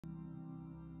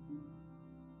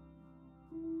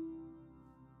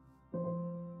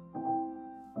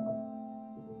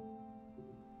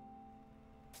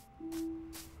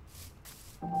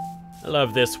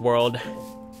love this world.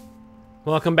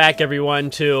 Welcome back, everyone,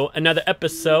 to another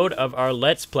episode of our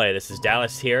Let's Play. This is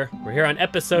Dallas here. We're here on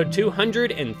episode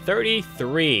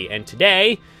 233, and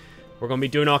today we're going to be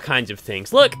doing all kinds of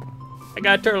things. Look! I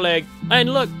got a turtle egg.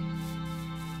 And look!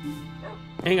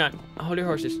 Hang on. Hold your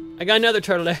horses. I got another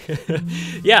turtle egg.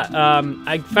 Yeah,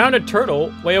 I found a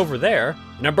turtle way over there,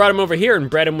 and I brought him over here and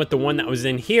bred him with the one that was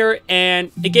in here,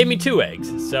 and it gave me 2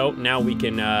 eggs. So now we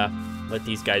can let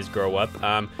these guys grow up.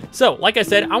 So, like I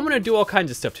said, I want to do all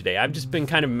kinds of stuff today. I've just been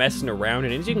kind of messing around,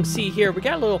 and as you can see here, we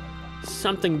got a little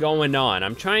something going on.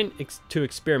 I'm trying to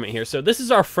experiment here. So this is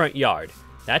our front yard.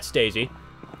 That's Daisy,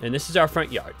 and this is our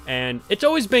front yard. And it's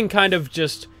always been kind of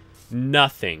just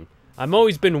nothing. I've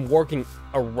always been working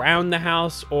around the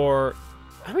house, or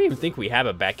I don't even think we have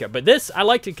a backyard, but this, I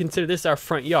like to consider this our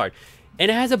front yard. And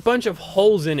it has a bunch of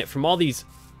holes in it from all these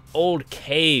old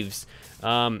caves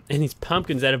and these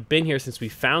pumpkins that have been here since we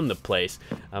found the place.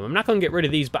 I'm not going to get rid of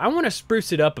these, but I want to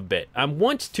spruce it up a bit. I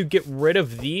want to get rid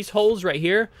of these holes right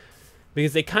here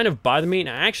because they kind of bother me, and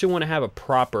I actually want to have a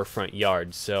proper front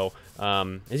yard. So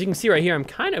as you can see right here, I'm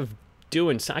kind of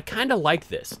I kind of like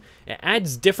this. It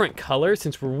adds different colors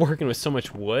since we're working with so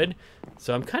much wood,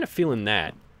 so I'm kind of feeling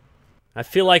that. I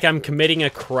feel like I'm committing a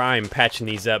crime patching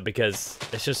these up because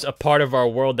it's just a part of our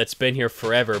world that's been here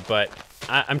forever, but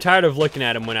I'm tired of looking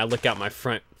at them when I look out my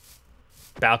front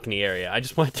balcony area. I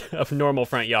just want a normal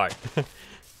front yard.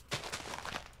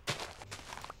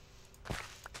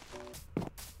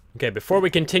 Okay, before we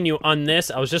continue on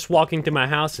this, I was just walking through my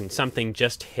house and something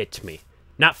just hit me.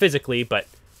 Not physically, but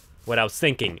what I was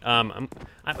thinking. I'm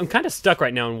kind of stuck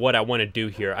right now on what I want to do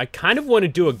here. I kind of want to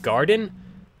do a garden,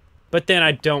 but then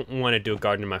I don't want to do a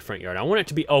garden in my front yard. I want it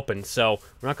to be open, so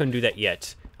we're not going to do that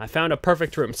yet. I found a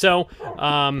perfect room. So,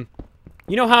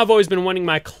 you know how I've always been wanting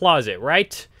my closet,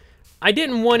 right? I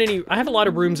didn't want any... I have a lot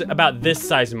of rooms about this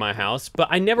size in my house, but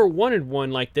I never wanted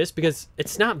one like this because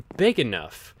it's not big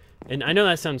enough. And I know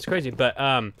that sounds crazy, but,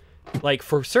 like,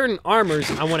 for certain armors,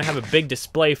 I want to have a big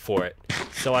display for it.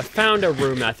 So I found a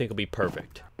room that I think will be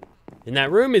perfect. And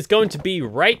that room is going to be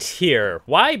right here.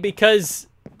 Why? Because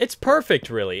it's perfect,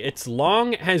 really. It's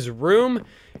long, it has room.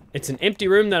 It's an empty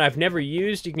room that I've never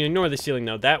used. You can ignore the ceiling,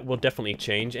 though. That will definitely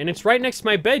change. And it's right next to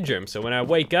my bedroom. So when I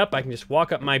wake up, I can just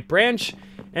walk up my branch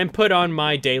and put on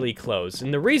my daily clothes.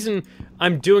 And the reason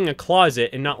I'm doing a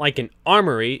closet and not like an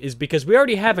armory is because we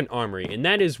already have an armory. And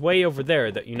that is way over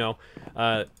there that, you know,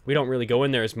 we don't really go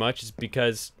in there as much. It's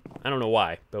because, I don't know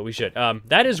why, but we should.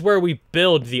 That is where we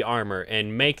build the armor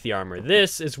and make the armor.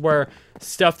 This is where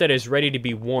stuff that is ready to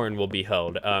be worn will be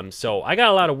held. So I got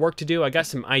a lot of work to do. I got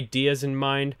some ideas in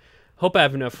mind. Hope I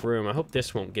have enough room. I hope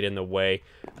this won't get in the way.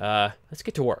 Let's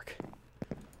get to work.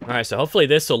 Alright, so hopefully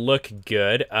this will look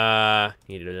good. Need a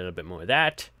little bit more of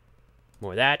that.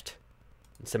 More of that.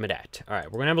 And some of that. Alright,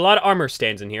 we're going to have a lot of armor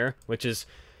stands in here, which is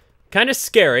kind of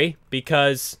scary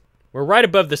because we're right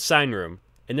above the sign room.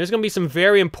 And there's going to be some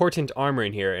very important armor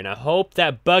in here. And I hope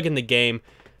that bug in the game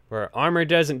where armor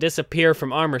doesn't disappear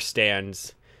from armor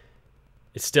stands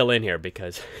is still in here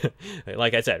because,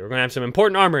 like I said, we're going to have some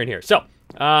important armor in here. So,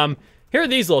 here are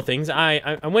these little things.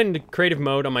 I went into creative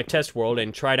mode on my test world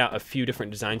and tried out a few different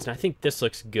designs, and I think this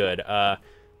looks good.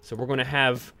 So we're going to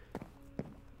have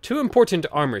 2 important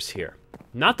armors here.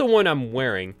 Not the one I'm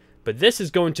wearing, but this is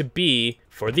going to be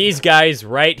for these guys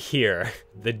right here.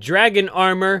 The dragon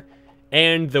armor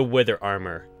and the wither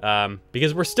armor.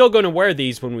 Because we're still going to wear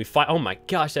these when we fight. Oh my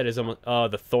gosh, that is almost... Oh,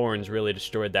 the thorns really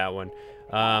destroyed that one.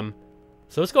 So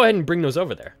let's go ahead and bring those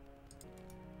over there.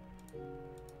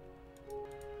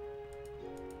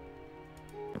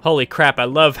 Holy crap, I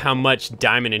love how much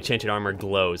diamond enchanted armor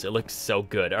glows. It looks so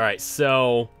good. Alright,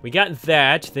 so we got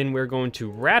that. Then we're going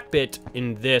to wrap it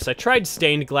in this. I tried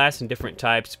stained glass in different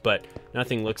types, but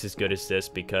nothing looks as good as this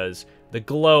because the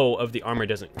glow of the armor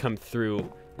doesn't come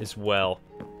through as well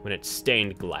when it's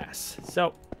stained glass.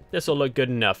 So this will look good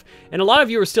enough. And a lot of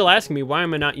you are still asking me why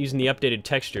am I not using the updated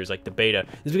textures like the beta.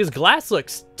 It's because glass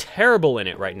looks terrible in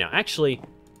it right now. Actually,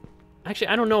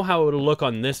 I don't know how it'll look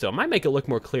on this, though. I might make it look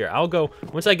more clear. I'll go,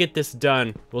 once I get this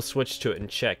done, we'll switch to it and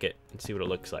check it and see what it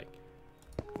looks like.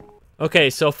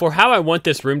 Okay, so for how I want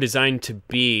this room designed to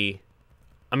be,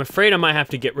 I'm afraid I might have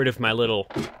to get rid of my little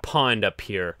pond up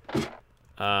here.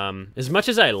 As much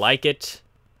as I like it,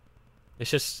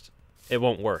 it's just, it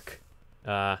won't work.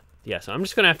 Yeah, so I'm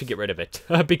just gonna have to get rid of it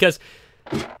because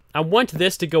I want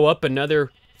this to go up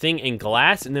another thing in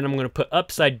glass, and then I'm gonna put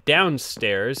upside down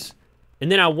stairs.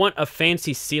 And then I want a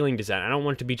fancy ceiling design. I don't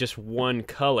want it to be just one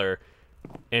color.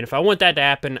 And if I want that to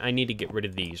happen, I need to get rid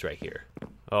of these right here.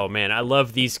 Oh man, I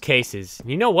love these cases.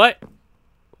 You know what?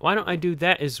 Why don't I do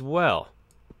that as well?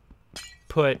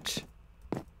 Put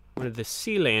one of the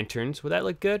sea lanterns. Would that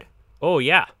look good? Oh,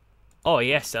 yeah. Oh,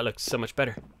 yes, that looks so much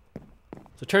better.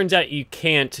 So it turns out you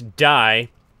can't dye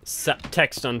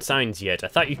text on signs yet. I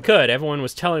thought you could. Everyone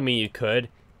was telling me you could.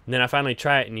 And then I finally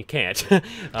try it and you can't.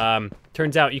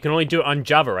 Turns out you can only do it on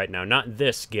Java right now, not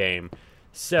this game.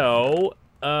 So,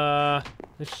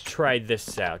 let's try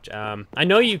this out. I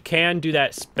know you can do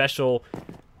that special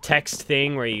text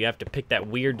thing where you have to pick that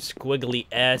weird squiggly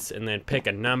S and then pick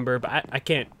a number, but I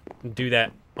can't do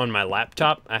that on my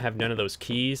laptop. I have none of those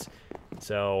keys,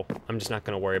 so I'm just not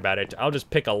going to worry about it. I'll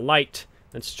just pick a light.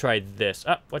 Let's try this.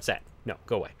 Oh, what's that? No,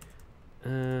 go away.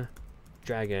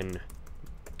 Dragon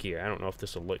gear. I don't know if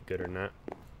this will look good or not.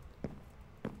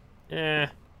 I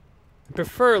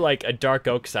prefer like a dark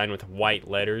oak sign with white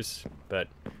letters, but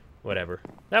whatever.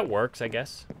 That works, I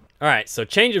guess. Alright, so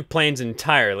change of plans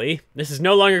entirely. This is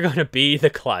no longer going to be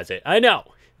the closet. I know,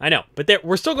 but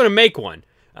we're still going to make one.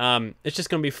 It's just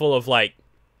going to be full of like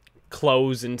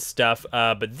clothes and stuff,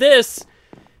 but this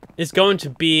is going to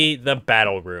be the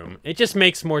battle room. It just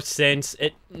makes more sense.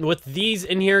 With these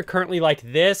in here currently like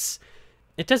this,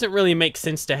 it doesn't really make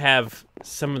sense to have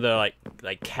some of the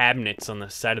like cabinets on the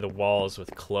side of the walls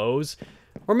with clothes.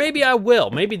 Or maybe I will.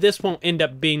 Maybe this won't end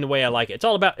up being the way I like it. It's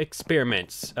all about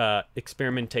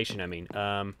experimentation, I mean.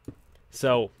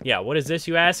 So, yeah, what is this,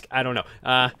 you ask? I don't know.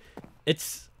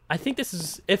 I think this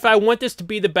is, if I want this to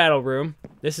be the battle room,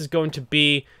 this is going to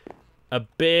be a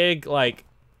big, like,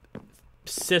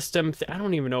 system. I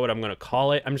don't even know what I'm going to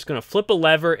call it. I'm just going to flip a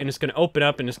lever, and it's going to open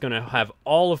up, and it's going to have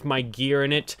all of my gear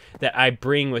in it that I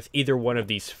bring with either one of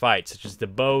these fights, such as the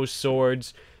bows,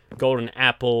 swords, golden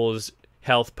apples,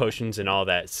 health potions, and all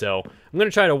that. So I'm going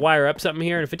to try to wire up something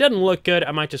here, and if it doesn't look good,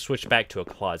 I might just switch back to a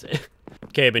closet.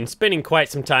 Okay, I've been spending quite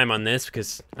some time on this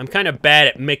because I'm kind of bad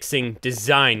at mixing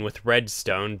design with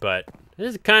redstone, but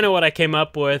this is kind of what I came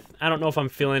up with. I don't know if I'm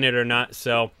feeling it or not,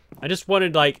 so I just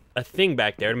wanted like a thing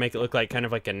back there to make it look like kind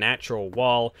of like a natural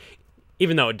wall,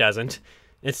 even though it doesn't.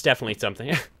 It's definitely something.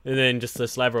 And then just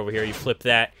this lever over here, you flip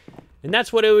that, and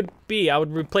that's what it would be. I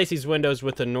would replace these windows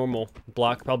with a normal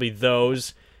block, probably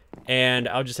those, and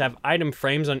I'll just have item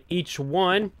frames on each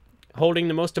one holding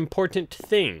the most important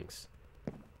things.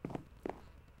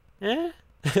 The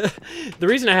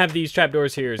reason I have these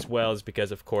trapdoors here as well is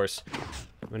because, of course,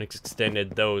 when it's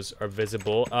extended, those are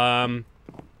visible.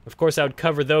 Of course, I would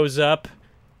cover those up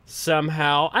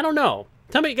somehow. I don't know.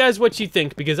 Tell me, guys, what you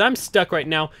think, because I'm stuck right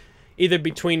now either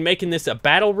between making this a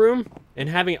battle room and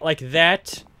having it like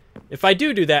that. If I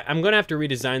do that, I'm going to have to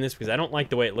redesign this because I don't like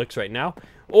the way it looks right now.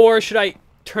 Or should I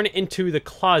turn it into the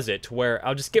closet where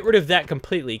I'll just get rid of that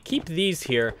completely, keep these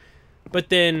here, but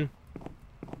then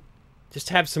just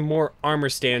have some more armor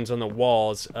stands on the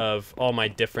walls of all my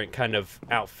different kind of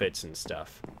outfits and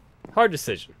stuff. Hard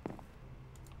decision.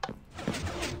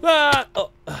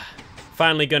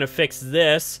 Finally gonna fix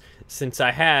this since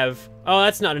I have... Oh,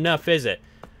 that's not enough, is it?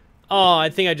 Oh, I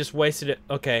think I just wasted it.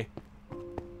 Okay.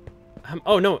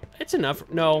 Oh, no, it's enough.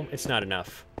 No, it's not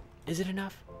enough. Is it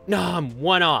enough? No, I'm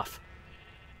one off.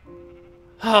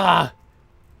 I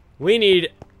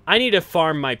need to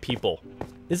farm my people.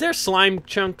 Is there slime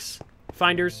chunks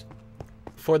finders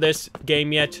for this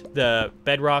game yet? The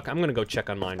bedrock? I'm gonna go check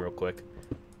online real quick.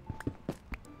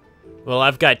 Well,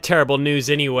 I've got terrible news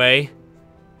anyway.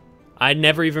 I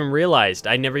never even realized.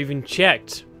 I never even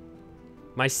checked.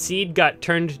 My seed got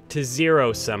turned to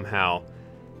 0 somehow.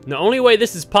 And the only way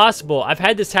this is possible, I've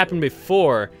had this happen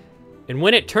before, and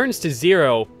when it turns to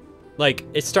 0, like,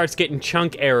 it starts getting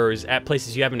chunk errors at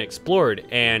places you haven't explored.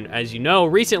 And as you know,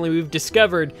 recently we've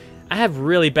discovered I have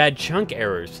really bad chunk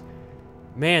errors.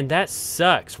 Man, that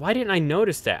sucks. Why didn't I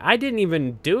notice that? I didn't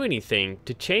even do anything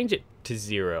to change it to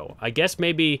 0. I guess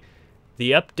maybe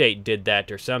the update did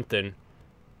that or something.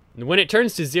 When it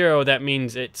turns to 0, that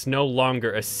means it's no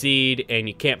longer a seed and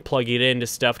you can't plug it into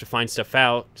stuff to find stuff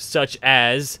out, such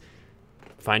as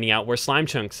finding out where slime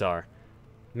chunks are.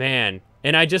 Man.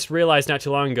 And I just realized not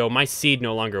too long ago, my seed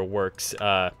no longer works.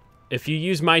 If you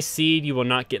use my seed, you will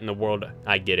not get in the world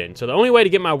I get in. So the only way to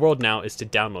get my world now is to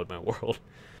download my world.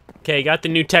 Okay, got the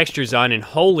new textures on, and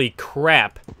holy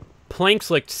crap.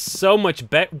 Planks looked so much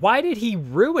better. Why did he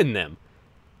ruin them?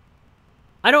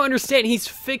 I don't understand. He's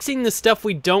fixing the stuff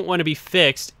we don't want to be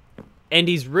fixed, and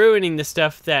he's ruining the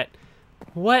stuff that...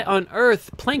 What on earth?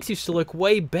 Planks used to look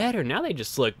way better. Now they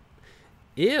just look...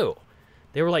 Ew.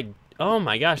 They were like... Oh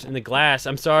my gosh, and the glass,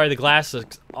 I'm sorry, the glass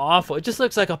looks awful. It just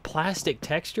looks like a plastic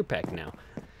texture pack now.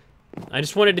 I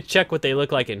just wanted to check what they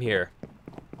look like in here.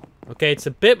 Okay, it's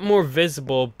a bit more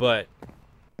visible, but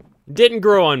didn't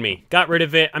grow on me. Got rid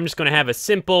of it. I'm just gonna have a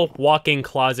simple walk-in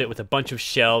closet with a bunch of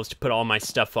shelves to put all my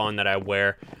stuff on that I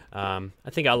wear. I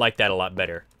think I like that a lot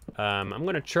better. I'm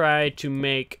gonna try to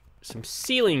make some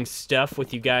ceiling stuff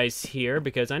with you guys here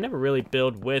because I never really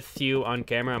build with you on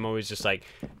camera. I'm always just like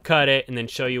cut it and then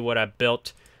show you what I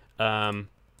built. So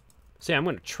yeah, I'm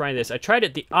gonna try this. I tried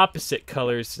it the opposite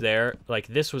colors there. Like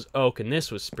this was oak and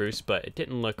this was spruce, but it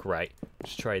didn't look right.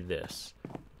 Let's try this.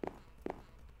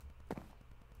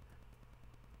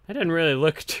 That didn't really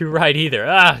look too right either.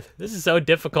 Ah, this is so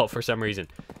difficult for some reason.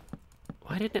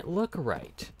 Why didn't it look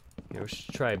right? Here, let's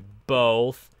try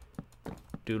both.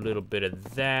 Do a little bit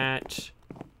of that.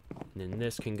 And then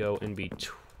this can go in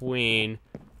between.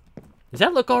 Does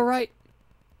that look all right?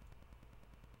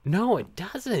 No, it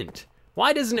doesn't.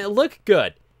 Why doesn't it look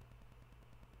good?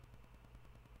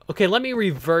 Okay, let me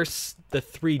reverse the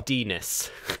 3D-ness.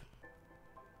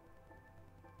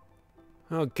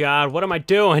 Oh God, what am I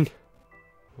doing?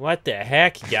 What the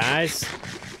heck, guys?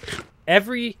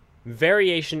 Every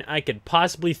variation I could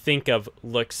possibly think of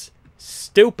looks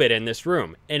stupid in this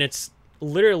room, and it's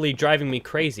literally driving me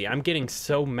crazy. I'm getting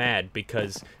so mad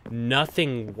because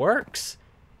nothing works.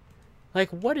 Like,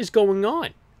 what is going on?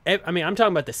 I mean, I'm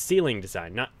talking about the ceiling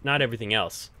design, not everything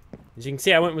else. As you can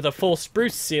see, I went with a full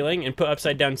spruce ceiling and put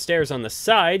upside down stairs on the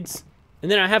sides, and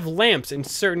then I have lamps in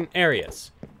certain areas.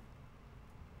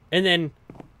 And then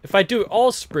if I do it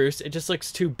all spruce, it just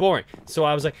looks too boring. So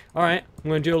I was like, all right, I'm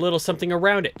going to do a little something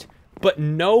around it. But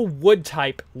no wood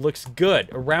type looks good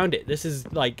around it. This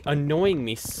is, like, annoying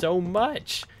me so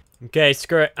much. Okay,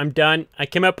 screw it. I'm done. I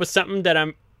came up with something that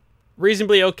I'm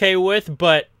reasonably okay with,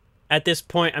 but at this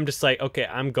point, I'm just like, okay,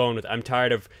 I'm going with it. I'm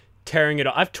tired of tearing it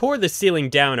all. I've tore the ceiling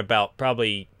down about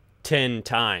probably 10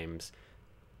 times.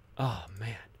 Oh,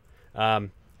 man.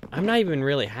 I'm not even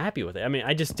really happy with it. I mean,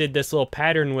 I just did this little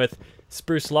pattern with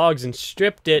spruce logs and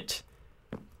stripped it.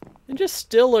 It just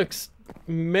still looks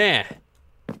meh.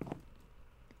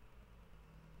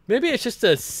 Maybe it's just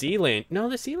a ceiling. No,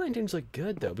 the ceiling didn't look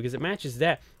good, though, because it matches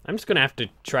that. I'm just going to have to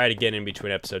try it again in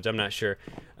between episodes. I'm not sure.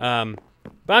 But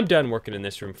I'm done working in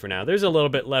this room for now. There's a little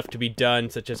bit left to be done,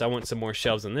 such as I want some more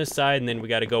shelves on this side, and then we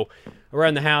got to go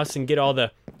around the house and get all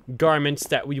the garments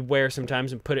that we wear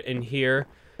sometimes and put it in here.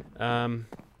 All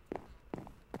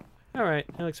right,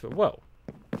 that looks... Whoa.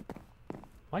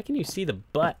 Why can you see the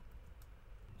butt?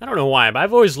 I don't know why, but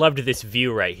I've always loved this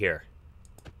view right here.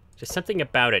 Just something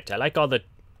about it. I like all the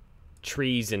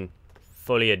trees and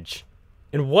foliage.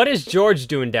 And what is George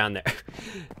doing down there?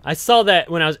 I saw that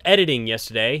when I was editing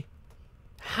yesterday.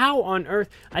 How on earth?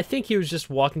 I think he was just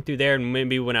walking through there, and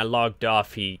maybe when I logged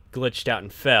off, he glitched out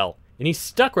and fell. And he's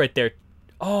stuck right there.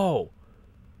 Oh.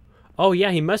 Oh,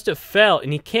 yeah, he must have fell,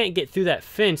 and he can't get through that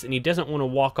fence, and he doesn't want to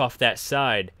walk off that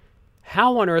side.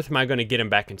 How on earth am I going to get him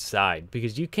back inside?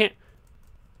 Because you can't...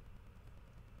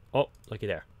 Oh, looky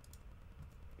there.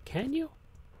 Can you?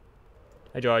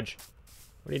 Hi, George.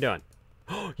 What are you doing?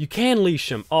 Oh, you can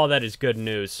leash him. Oh, that is good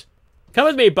news. Come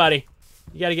with me, buddy.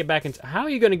 You got to get back inside. How are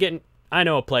you going to get in... I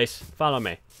know a place. Follow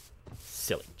me.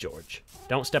 Silly George.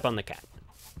 Don't step on the cat.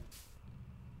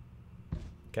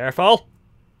 Careful.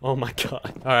 Oh my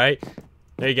God. All right.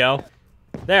 There you go.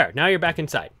 There. Now you're back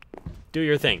inside. Do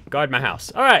your thing. Guard my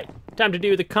house. All right. Time to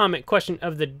do the comment question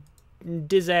of the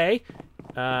day.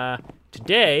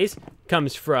 Today's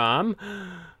comes from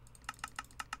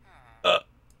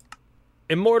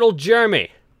Immortal Jeremy.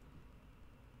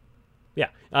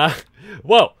 Yeah.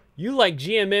 Whoa. You like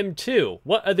GMM too.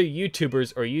 What other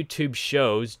YouTubers or YouTube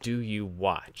shows do you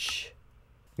watch?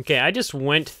 Okay, I just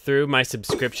went through my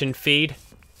subscription feed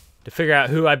to figure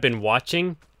out who I've been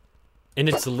watching. And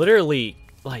it's literally,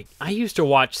 like, I used to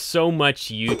watch so much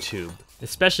YouTube,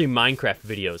 especially Minecraft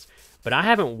videos. But I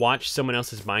haven't watched someone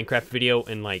else's Minecraft video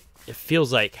in, like, it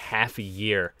feels like half a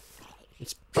year.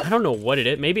 I don't know what it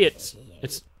is. Maybe it's...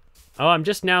 Oh, I'm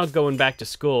just now going back to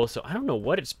school, so I don't know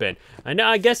what it's been.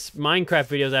 I guess Minecraft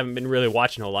videos I haven't been really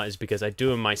watching a whole lot is because I do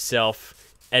them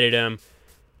myself, edit them,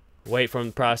 wait for them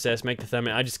to process, make the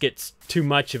thumbnail. I just get too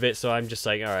much of it, so I'm just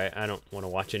like, all right, I don't want to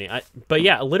watch any. But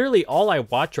yeah, literally all I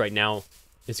watch right now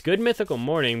is Good Mythical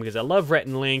Morning because I love Rhett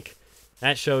and Link.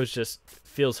 That show just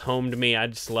feels home to me. I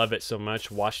just love it so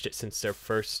much. Watched it since their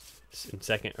first and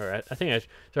second, or I think I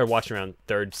started watching around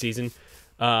third season.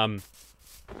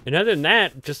 And other than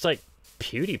that, just like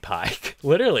PewDiePie,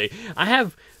 literally.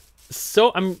 I'm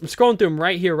scrolling through them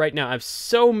right here, right now. I have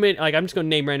so many, like, I'm just going to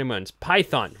name random ones.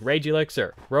 Python, Rage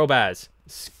Elixir, Robaz,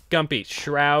 Scumpy,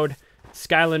 Shroud,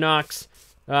 Skylinox,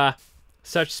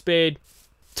 Such Spade,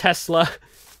 Tesla,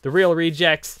 The Real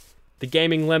Rejects, The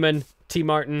Gaming Lemon, T.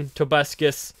 Martin,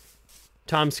 Tobuscus,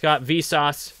 Tom Scott,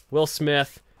 Vsauce, Will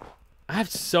Smith. I have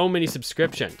so many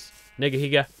subscriptions.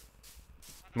 Nigahiga,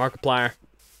 Markiplier,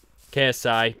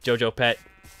 KSI, Jojo Pet,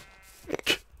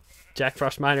 Jack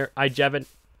Frost Miner, iJevin,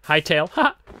 Hightail.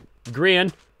 Ha!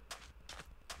 Grian.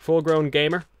 Full-grown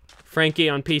gamer. Frankie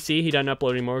on PC. He doesn't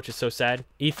upload anymore, which is so sad.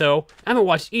 Etho. I haven't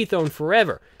watched Etho in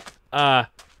forever.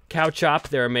 Cow Chop.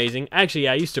 They're amazing. Actually,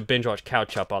 yeah, I used to binge watch Cow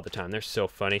Chop all the time. They're so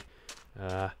funny.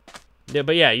 Yeah,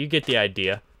 but yeah, you get the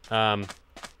idea. I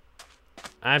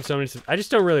have so many. I just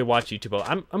don't really watch YouTube.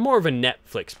 I'm more of a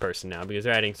Netflix person now because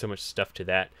they're adding so much stuff to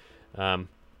that.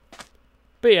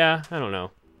 But yeah, I don't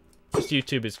know. Just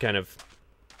YouTube is kind of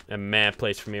a mad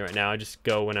place for me right now. I just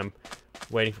go when I'm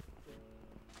waiting.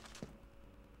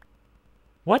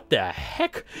 What the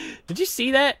heck? Did you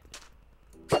see that?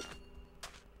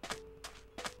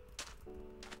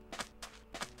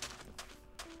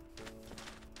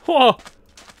 Whoa!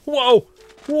 Whoa!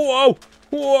 Whoa!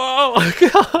 Whoa!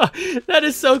 That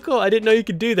is so cool. I didn't know you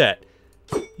could do that.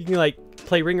 You can like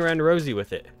play Ring Around Rosie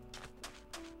with it.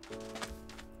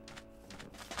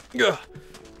 Ugh.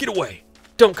 Get away.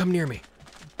 Don't come near me.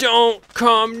 Don't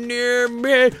come near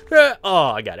me. Oh,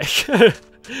 I got it.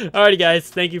 Alrighty, guys.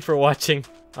 Thank you for watching.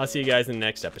 I'll see you guys in the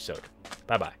next episode.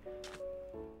 Bye-bye.